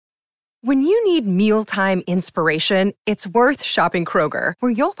When you need mealtime inspiration, it's worth shopping Kroger,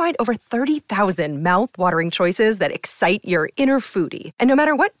 where you'll find over 30,000 mouth-watering choices that excite your inner foodie. And no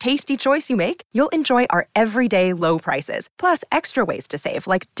matter what tasty choice you make, you'll enjoy our everyday low prices, plus extra ways to save,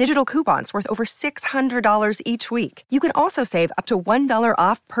 like digital coupons worth over $600 each week. You can also save up to $1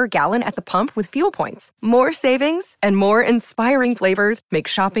 off per gallon at the pump with fuel points. More savings and more inspiring flavors make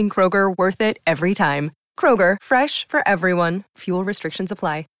shopping Kroger worth it every time. Kroger, fresh for everyone. Fuel restrictions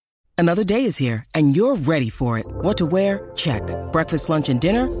apply. Another day is here, and you're ready for it. What to wear? Check. Breakfast, lunch, and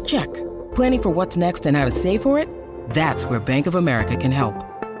dinner? Check. Planning for what's next and how to save for it? That's where Bank of America can help.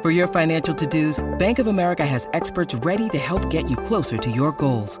 For your financial to-dos, Bank of America has experts ready to help get you closer to your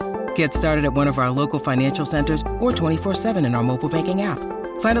goals. Get started at one of our local financial centers or 24/7 in our mobile banking app.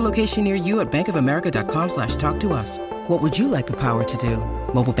 Find a location near you at bankofamerica.com/talktous. What would you like the power to do?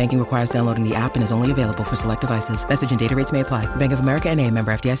 Mobile banking requires downloading the app and is only available for select devices. Message and data rates may apply. Bank of America N.A.,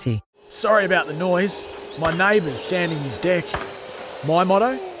 member FDIC. Sorry about the noise. My neighbour's sanding his deck. My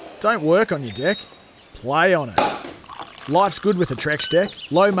motto? Don't work on your deck. Play on it. Life's good with a Trex deck.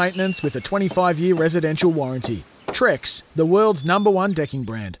 Low maintenance with a 25-year residential warranty. Trex, the world's #1 decking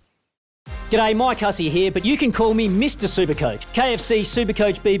brand. G'day, Mike Hussey here, but you can call me Mr. Supercoach. KFC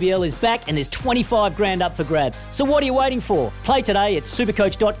Supercoach BBL is back and there's 25 grand up for grabs. So what are you waiting for? Play today at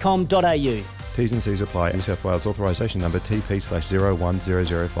supercoach.com.au. T's and C's apply. New South Wales authorisation number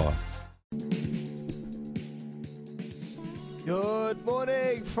TP/01005. Good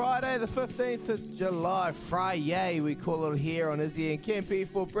morning, Friday the 15th of July, Friday we call it here on Izzy and Kempy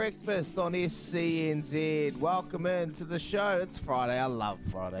for breakfast on SCNZ. Welcome into the show. It's Friday, I love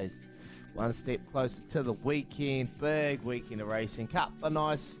Fridays. One step closer to the weekend, big weekend of racing. Couple of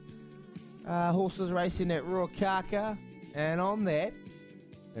nice horses racing at Ruakaka, and on that,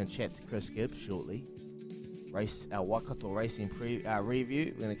 I'm going to chat to Chris Gibbs shortly. Our Waikato racing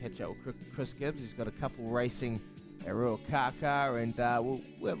review. We're going to catch up with Chris Gibbs. He's got a couple racing at Ruakaka, and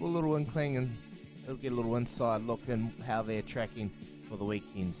we'll have a little inkling and we'll get a little inside look in how they're tracking for the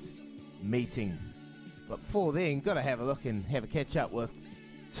weekend's meeting. But before then, got to have a look and have a catch up with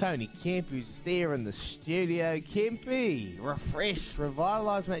Tony Kemp, who's there in the studio. Kempy, refreshed,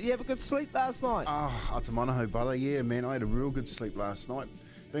 revitalised, mate. You have a good sleep last night? Ata manaho, brother. Yeah, man, I had a real good sleep last night.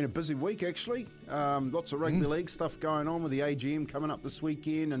 Been a busy week, actually. Lots of rugby league stuff going on with the AGM coming up this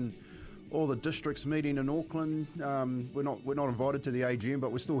weekend, and all the districts meeting in Auckland. We're not invited to the AGM,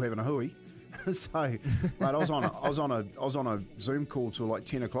 but we're still having a hui. So, mate, I was on a Zoom call till like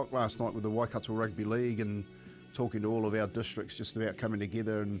 10 o'clock last night with the Waikato Rugby League and talking to all of our districts just about coming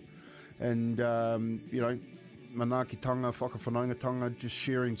together and you know, manaakitanga, whakawhanaungatanga, just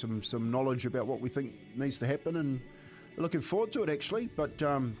sharing some knowledge about what we think needs to happen, and looking forward to it actually. But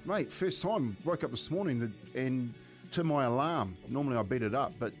mate, first time, woke up this morning and to my alarm. Normally I beat it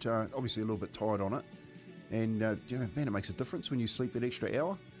up, but obviously a little bit tired on it. And you know, man, it makes a difference when you sleep that extra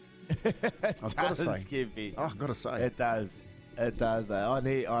hour. I've got to say. I've got to say. It does. It does.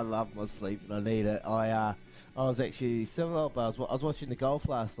 I love my sleep and I need it. I was actually similar, but I was watching the golf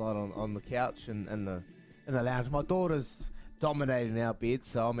last night on the couch and in the lounge. My daughter's dominating our bed,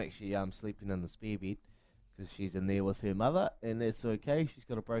 so I'm actually sleeping in the spare bed because she's in there with her mother, and it's okay. She's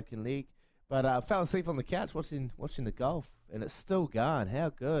got a broken leg. But I fell asleep on the couch watching the golf, and it's still going. How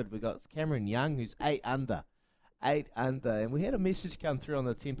good. We got Cameron Young, who's 8 under. 8 under. And we had a message come through on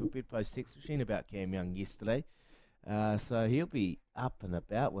the Temper Bedpost text machine about Cam Young yesterday. So he'll be up and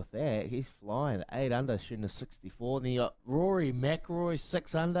about with that. He's flying. 8 under, shooting a 64. And then you got Rory McIlroy,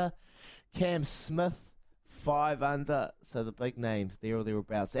 6 under. Cam Smith, 5 under. So the big names there or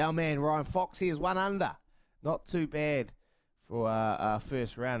thereabouts. Our man Ryan Foxy is 1 under. Not too bad for our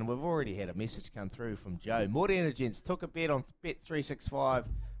first round. We've already had a message come through from Joe. Morena Gents took a bet on Bet365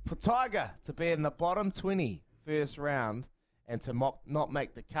 for Tiger to be in the bottom 20 first round and to not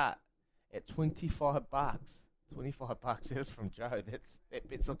make the cut at $25. $25 is from Joe. That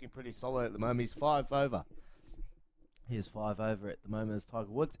bet's looking pretty solid at the moment. He's 5 over. He's 5 over at the moment as Tiger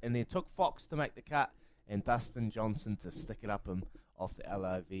Woods. And then took Fox to make the cut and Dustin Johnson to stick it up him off the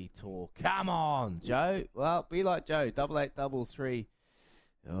LOV Tour. Come on, Joe. Well, be like Joe. 8833.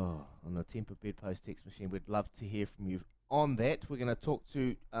 Oh, on the Temper Bedpost text machine. We'd love to hear from you on that. We're going to talk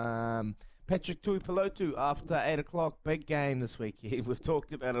to Patrick Tuipulotu after 8 o'clock. Big game this weekend. We've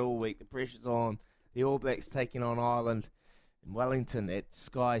talked about it all week. The pressure's on. The All Blacks taking on Ireland in Wellington at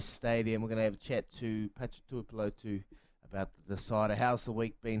Sky Stadium. We're going to have a chat to Patrick Tuipulotu about the decider. How's the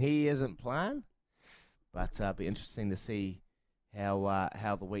week been? He isn't playing, but it'll be interesting to see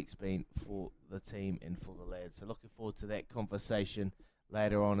how the week's been for the team and for the lads. So looking forward to that conversation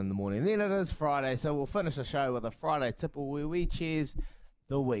later on in the morning. Then it is Friday, so we'll finish the show with a Friday tipple where we cheers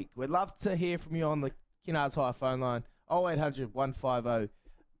the week. We'd love to hear from you on the Kennards Hire phone line, 0800 150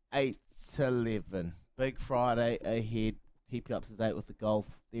 811. Big Friday ahead. Keep you up to date with the golf.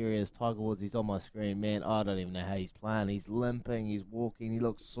 There he is, Tiger Woods. He's on my screen. Man, I don't even know how he's playing. He's limping, he's walking, he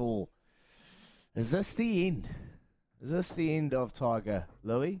looks sore. Is this the end? Is this the end of Tiger,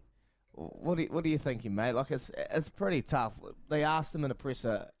 Louis? What are you thinking, mate? Like, it's pretty tough. They asked him in a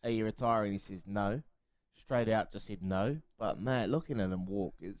presser, are you retiring? He says no. Straight out just said no. But, mate, looking at him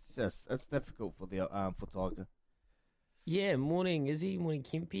walk, it's difficult for Tiger. Yeah, morning Izzy, morning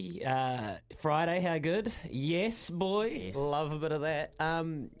Kempy. Friday, how good? Yes, boy. Yes. Love a bit of that.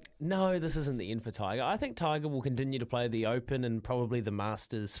 No, this isn't the end for Tiger. I think Tiger will continue to play the Open and probably the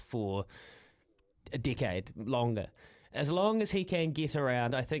Masters for a decade longer. As long as he can get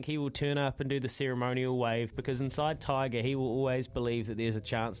around, I think he will turn up and do the ceremonial wave, because inside Tiger, he will always believe that there's a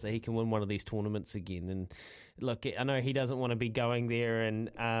chance that he can win one of these tournaments again. And look, I know he doesn't want to be going there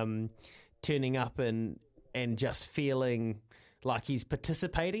and turning up and just feeling like he's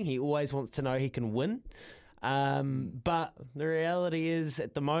participating. He always wants to know he can win. But the reality is,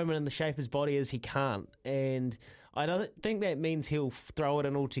 at the moment, in the shape his body is, he can't. And I don't think that means he'll throw it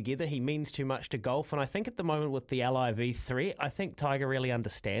in altogether. He means too much to golf. And I think at the moment with the LIV threat, I think Tiger really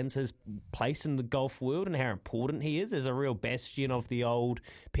understands his place in the golf world and how important he is as a real bastion of the old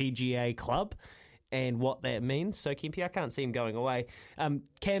PGA club and what that means. So, Kempy, I can't see him going away.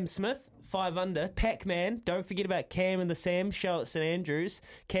 Cam Smith, 5 under. Pac-Man, don't forget about Cam and the Sam show at St Andrews.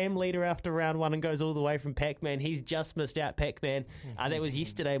 Cam leader after round 1 and goes all the way from Pac-Man. He's just missed out, Pac-Man. That was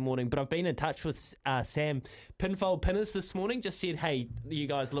yesterday morning, but I've been in touch with Sam. Pinfold Pinners this morning just said, hey, you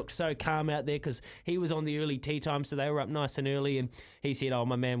guys look so calm out there, because he was on the early tee time, so they were up nice and early, and he said, oh,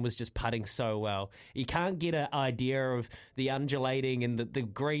 my man was just putting so well. You can't get an idea of the undulating and the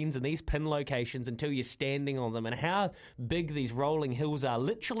greens and these pin locations until you're standing on them, and how big these rolling hills are,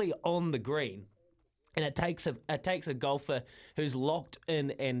 literally on the green. And it takes a golfer who's locked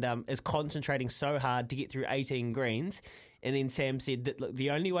in and is concentrating so hard to get through 18 greens. And then Sam said that, look, the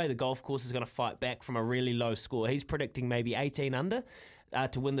only way the golf course is going to fight back from a really low score, he's predicting maybe 18 under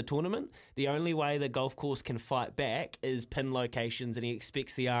to win the tournament. The only way the golf course can fight back is pin locations, and he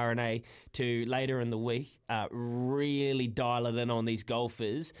expects the R&A to, later in the week, really dial it in on these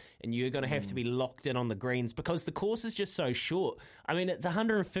golfers, and you're going to have to be locked in on the greens, because the course is just so short. I mean, it's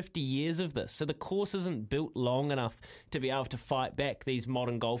 150 years of this, so the course isn't built long enough to be able to fight back these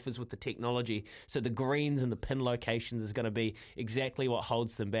modern golfers with the technology. So the greens and the pin locations is going to be exactly what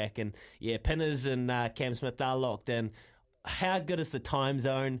holds them back. And yeah, Pinners and Cam Smith, they're locked in. How good is the time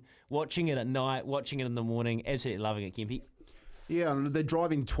zone? Watching it at night, watching it in the morning, absolutely loving it, Kempy. Yeah, and they're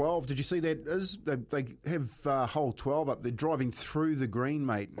driving 12. Did you see that? They have hole 12 up. They're driving through the green,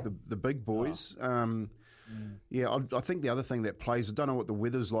 mate, the big boys. Yeah, I think the other thing that plays, I don't know what the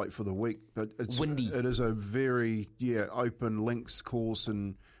weather's like for the week, but it's windy. It is a very open links course,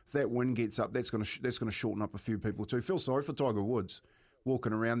 and if that wind gets up, that's going to shorten up a few people too. Feel sorry for Tiger Woods,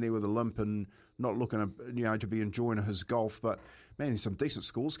 walking around there with a limp and not looking to be enjoying his golf. But man, there's some decent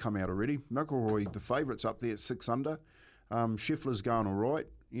scores come out already. McIlroy, the favourite's up there at 6 under. Scheffler's going all right.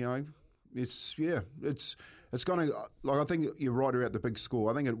 It's going to, like, I think you're right about the big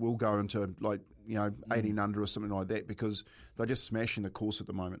score. I think it will go into 18 under or something like that, because they're just smashing the course at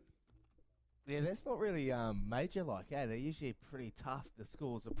the moment. Yeah, that's not really major they're usually pretty tough. The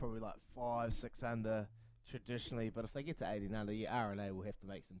scores are probably like 5, 6 under traditionally, but if they get to 18 under, your R&A will have to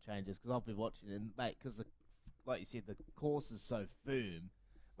make some changes, because I'll be watching it, mate, because like you said, the course is so firm.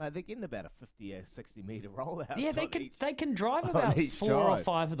 Mate, they're getting about a 50 or 60 metre rollout. Yeah, they can drive about 4 or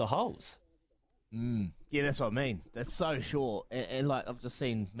 5 of the holes. Yeah, that's what I mean. That's so short. And like, I've just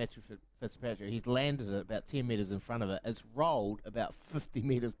seen Matthew Fitzpatrick. He's landed it about 10 metres in front of it. It's rolled about 50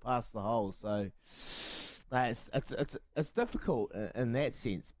 metres past the hole. So it's difficult in that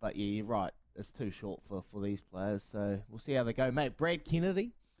sense. But yeah, you're right. It's too short for these players. So we'll see how they go. Mate, Brad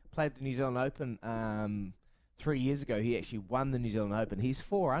Kennedy played the New Zealand Open 3 years ago. He actually won the New Zealand Open. He's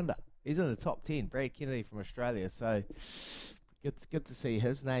 4 under. He's in the top 10. Brad Kennedy from Australia. So good to see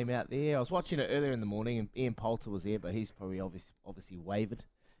his name out there. I was watching it earlier in the morning, and Ian Poulter was there, but he's probably obviously wavered.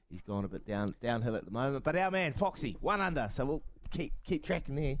 He's gone a bit downhill at the moment. But our man Foxy, 1 under. So we'll keep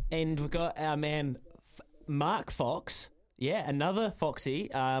tracking there. And we've got our man Mark Fox. Yeah, another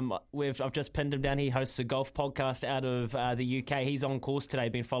Foxy. I've just pinned him down. He hosts a golf podcast out of the UK. He's on course today,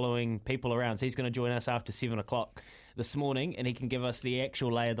 been following people around. So he's going to join us after 7 o'clock. this morning, and he can give us the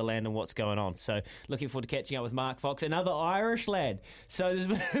actual lay of the land and what's going on. So looking forward to catching up with Mark Fox, another Irish lad. So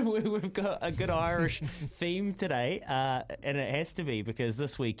we've got a good Irish theme today, and it has to be because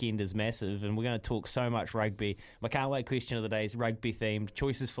this weekend is massive, and we're going to talk so much rugby. My can't wait question of the day is rugby themed.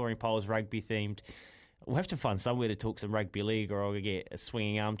 Choices Flooring Polls rugby themed. We'll have to find somewhere to talk some rugby league, or I'll get a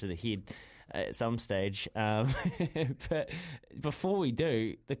swinging arm to the head at some stage. But before we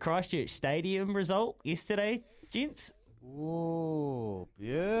do, the Christchurch Stadium result yesterday, gents. Ooh,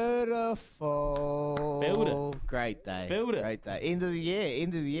 beautiful. Build it. Great day. Build it. Great day. End of the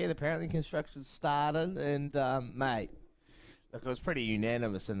year. Apparently construction started, and mate, look, it was pretty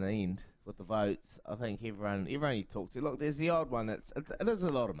unanimous in the end with the votes. I think everyone you talk to, look, there's the odd one. It is a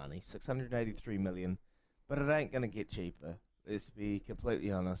lot of money, 683 million, but it ain't going to get cheaper. Let's be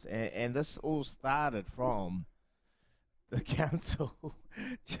completely honest. And this all started from the council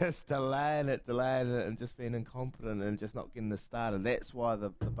just delaying it, and just being incompetent and just not getting this started. That's why the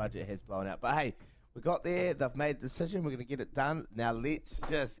budget has blown out. But hey, we got there. They've made the decision. We're going to get it done. Now let's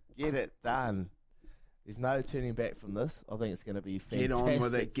just get it done. There's no turning back from this. I think it's going to be fantastic. Get on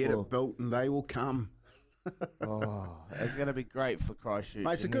with it. Get it built, and they will come. It's going to be great for Christchurch.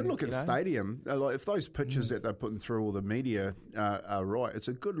 Mate, it's a good-looking stadium. Like, if those pictures that they're putting through all the media are right, it's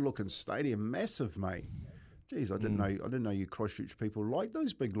a good-looking stadium. Massive, mate. Jeez, I didn't know you Christchurch people like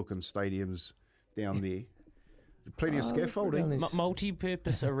those big-looking stadiums down there. Plenty of scaffolding.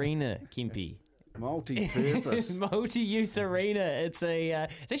 Multi-purpose arena, Kempy. Multi-purpose. Multi-use arena. It's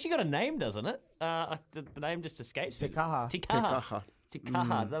actually got a name, doesn't it? The name just escapes me. Te Kaha.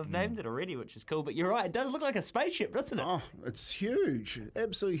 They've named it already, which is cool. But you're right, it does look like a spaceship, doesn't it? Oh, it's huge.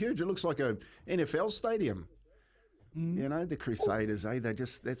 Absolutely huge. It looks like a NFL stadium. You know, the Crusaders,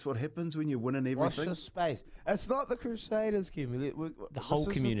 that's what happens when you're winning everything. Watch the space. It's not the Crusaders, Kim. The whole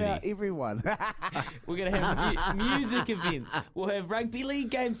community. About everyone. We're going to have music events. We'll have rugby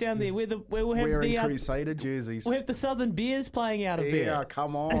league games down there. We'll have wearing Crusader jerseys. We'll have the Southern Bears playing out of there. Yeah,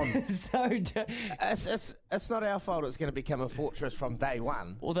 come on. It's not our fault it's going to become a fortress from day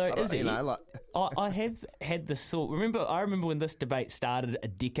one. Although, I have had this thought. I remember when this debate started a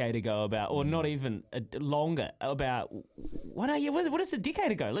decade ago about, or not even longer, about, what is a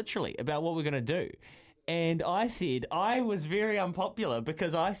decade ago, literally, about what we're going to do. And I said, I was very unpopular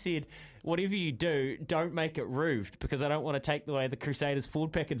because I said, whatever you do, don't make it roofed because I don't want to take away the Crusaders'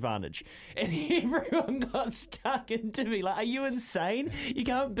 forward pack advantage. And everyone got stuck into me. Like, are you insane? You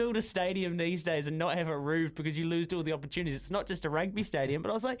can't build a stadium these days and not have it roofed because you lose all the opportunities. It's not just a rugby stadium.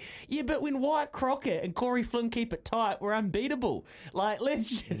 But I was like, yeah, but when Wyatt Crockett and Corey Flynn keep it tight, we're unbeatable. Like,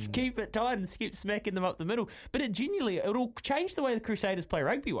 let's just keep it tight and keep smacking them up the middle. But it'll change the way the Crusaders play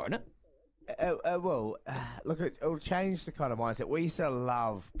rugby, won't it? Look, it'll change the kind of mindset. We used to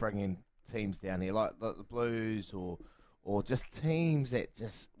love bringing teams down here, like the Blues or just teams that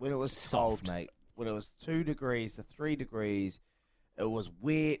just, when it was soft, cold, mate, when it was 2 degrees to 3 degrees, it was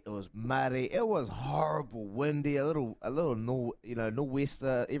wet, it was muddy, it was horrible, windy, a little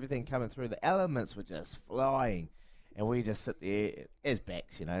nor'wester, everything coming through. The elements were just flying. And we just sit there as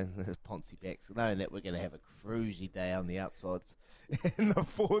backs, as Ponzi backs, knowing that we're going to have a cruisy day on the outsides. And the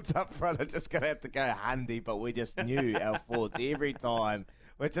forwards up front are just going to have to go handy, but we just knew our forwards every time.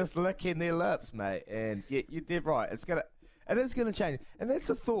 We're just licking their lips, mate. And you did right. It is going to change. And that's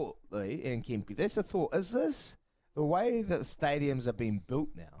a thought, Lee and Kempy. That's a thought. Is this the way that the stadiums are being built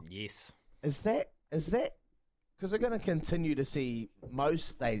now? Yes. Is that because they're going to continue to see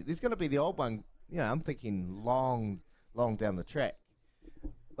most stadiums. There's going to be the old one. I'm thinking long down the track.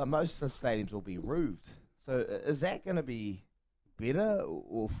 But most of the stadiums will be roofed. So is that going to be better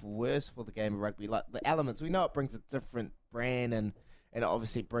or worse for the game of rugby? Like the elements, we know it brings a different brand and it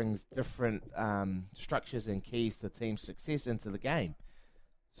obviously brings different structures and keys to team success into the game.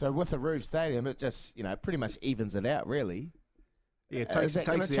 So with a roofed stadium, it just pretty much evens it out, really. Yeah, it takes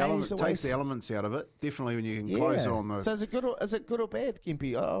the elements out of it. Definitely when you can close it on the... So is it good or bad,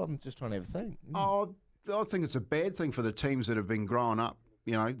 Kempy? Oh, I'm just trying to have a think. Oh, I think it's a bad thing for the teams that have been growing up.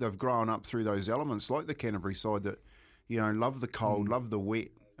 They've grown up through those elements, like the Canterbury side that, love the cold, love the wet.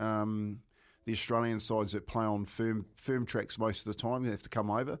 The Australian sides that play on firm tracks most of the time, you have to come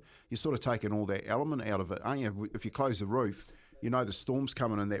over. You're sort of taking all that element out of it, aren't you? If you close the roof, the storm's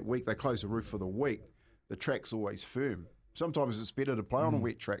coming in that week. They close the roof for the week. The track's always firm. Sometimes it's better to play on a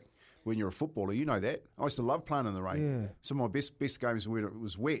wet track when you're a footballer. You know that. I used to love playing in the rain. Yeah. Some of my best games were when it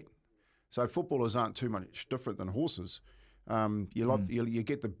was wet. So footballers aren't too much different than horses. You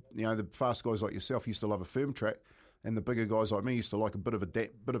get the fast guys like yourself used to love a firm track, and the bigger guys like me used to like a bit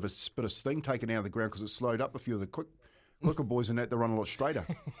of sting taken out of the ground because it slowed up a few of the Clicker boys and that, they run a lot straighter.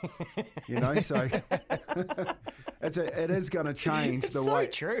 So it is going to change the way.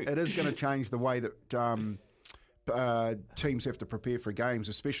 True. It is going to change the way that teams have to prepare for games,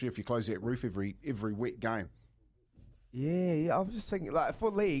 especially if you close that roof every wet game. Yeah. I'm just thinking, like for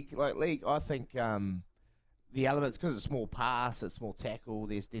league, I think the elements, because it's small pass, it's small tackle.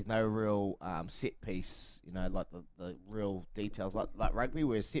 There's no real set piece, like the real details like rugby,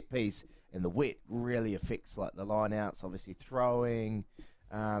 where set piece and the wet really affects like the line outs, obviously throwing,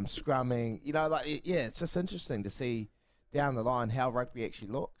 scrumming. It's just interesting to see down the line how rugby actually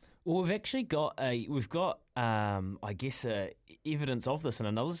looks. Well, we've actually got evidence of this in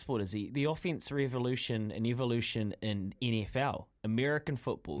another sport, is the offense revolution and evolution in NFL, American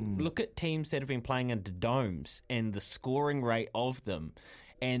football. Look at teams that have been playing under domes and the scoring rate of them,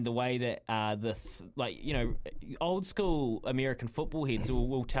 and the way that old school American football heads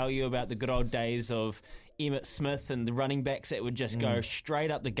will tell you about the good old days of Emmitt Smith and the running backs that would just go straight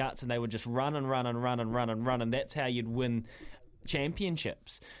up the guts, and they would just run, and that's how you'd win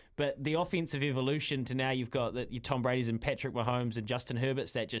championships. But the offensive evolution to now, you've got your Tom Brady's and Patrick Mahomes and Justin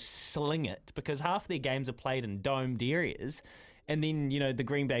Herbert's that just sling it, because half their games are played in domed areas. And then, the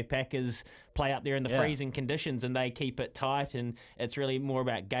Green Bay Packers play up there in the freezing conditions, and they keep it tight, and it's really more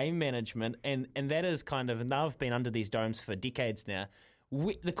about game management. And that is and they've been under these domes for decades now.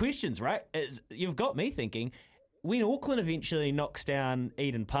 The questions, right, is you've got me thinking, when Auckland eventually knocks down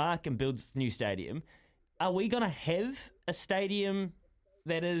Eden Park and builds its new stadium, are we going to have a stadium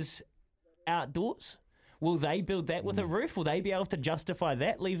that is outdoors? Will they build that with a roof? Will they be able to justify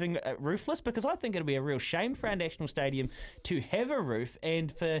that, leaving it roofless? Because I think it'll be a real shame for our national stadium to have a roof,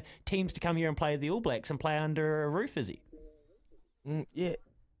 and for teams to come here and play the All Blacks and play under a roof, is he? Yeah,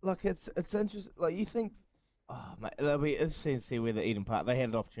 look, it's interesting. Like, you think, mate, it'll be interesting to see whether Eden Park, they had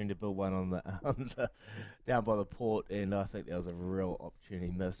an opportunity to build one on the down by the port, and I think that was a real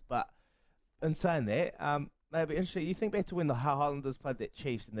opportunity missed. But in saying that, maybe interesting. You think back to when the Highlanders played that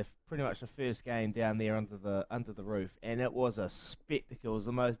Chiefs, and pretty much the first game down there under the roof, and it was a spectacle.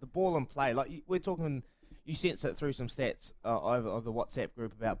 It was the ball and play. Like, we're talking, you sense it through some stats over the WhatsApp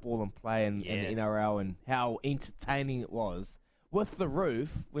group about ball and play and the NRL, and how entertaining it was with the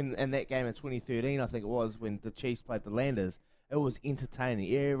roof. When in that game in 2013, I think it was, when the Chiefs played the Landers, it was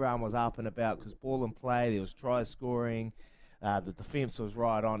entertaining. Everyone was up and about because ball and play. There was try scoring. The defence was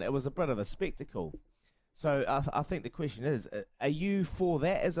right on. It was a bit of a spectacle. So I think the question is, are you for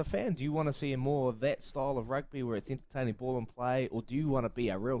that as a fan? Do you want to see more of that style of rugby where it's entertaining ball and play, or do you want to be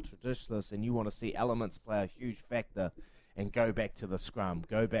a real traditionalist and you want to see elements play a huge factor and go back to the scrum,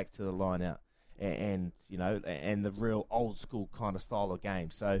 go back to the line out, and the real old school kind of style of game?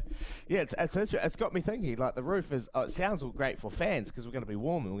 So yeah, it's got me thinking. Like, the roof is, it sounds all great for fans because we're going to be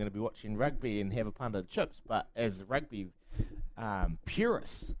warm and we're going to be watching rugby and have a pint of chips. But as rugby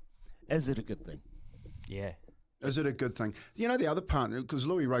purists, is it a good thing? Yeah. Is it a good thing? The other part, because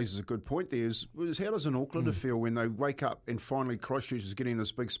Louis raises a good point there, is how does an Aucklander feel when they wake up and finally Christchurch is getting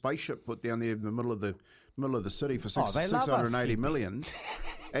this big spaceship put down there in the middle of the city for 680 million,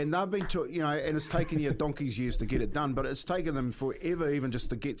 and they've been and it's taken you donkey's years to get it done, but it's taken them forever even just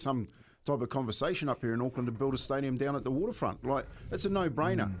to get some type of conversation up here in Auckland to build a stadium down at the waterfront. Like, it's a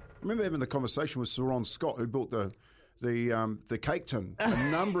no-brainer. I remember having the conversation with Sir Ron Scott, who built the cake tin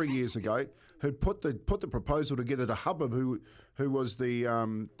a number of years ago, who'd put the proposal together to Hubbard, who was the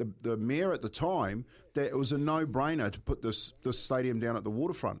mayor at the time, that it was a no-brainer to put this stadium down at the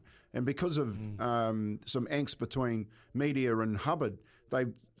waterfront. And because of some angst between media and Hubbard,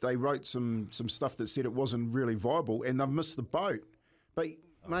 they wrote some stuff that said it wasn't really viable, and they've missed the boat. But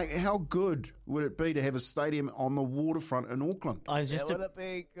mate, how good would it be to have a stadium on the waterfront in Auckland? Would it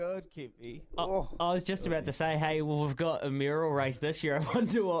be good, Kippy? I was just about to say, hey, well, we've got a mural race this year. I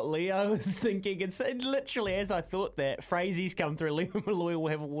wonder what Leo was thinking. And so, literally, as I thought that, Frazy's come through. Leo Malloy will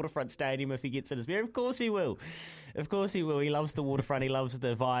have a waterfront stadium if he gets it as mayor. Of course he will. Of course he will. He loves the waterfront. He loves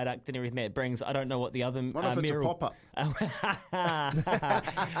the viaduct and everything that it brings. I don't know what the other What if it's a pop-up?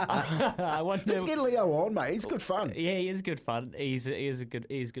 Let's get Leo on, mate. He's good fun. Yeah, he is good fun. He's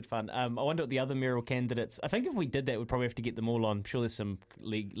good fun. I wonder what the other mayoral candidates. I think if we did that, we'd probably have to get them all on. I'm sure there's some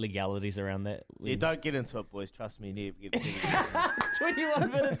legalities around that. Yeah, don't get into it, boys. Trust me, never get into it.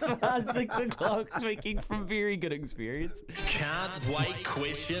 21 minutes past 6 o'clock, speaking from very good experience. Can't wait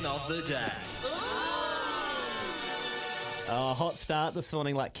question of the day. Oh, hot start this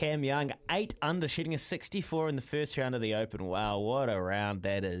morning, like Cam Young, 8 under, shooting a 64 in the first round of the Open. Wow, what a round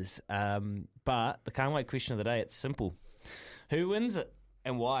that is. But the can't wait question of the day, it's simple. Who wins it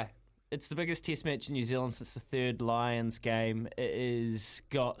and why? It's the biggest test match in New Zealand since the third Lions game. It has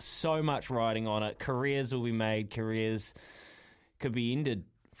got so much riding on it. Careers will be made. Careers could be ended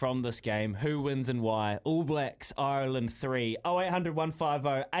from this game. Who wins and why? All Blacks, Ireland 3. 0800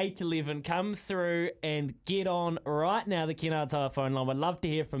 150 811. Come through and get on right now, the Kennards Hire phone line. I'd love to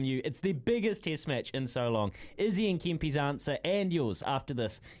hear from you. It's the biggest test match in so long. Izzy and Kempy's answer and yours after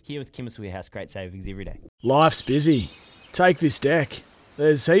this. Here with Chemist Warehouse. Great savings every day. Life's busy. Take this deck.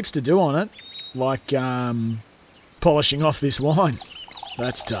 There's heaps to do on it, like polishing off this wine.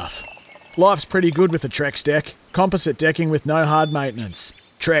 That's tough. Life's pretty good with a Trex deck. Composite decking with no hard maintenance.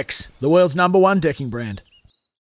 Trex, the world's #1 decking brand.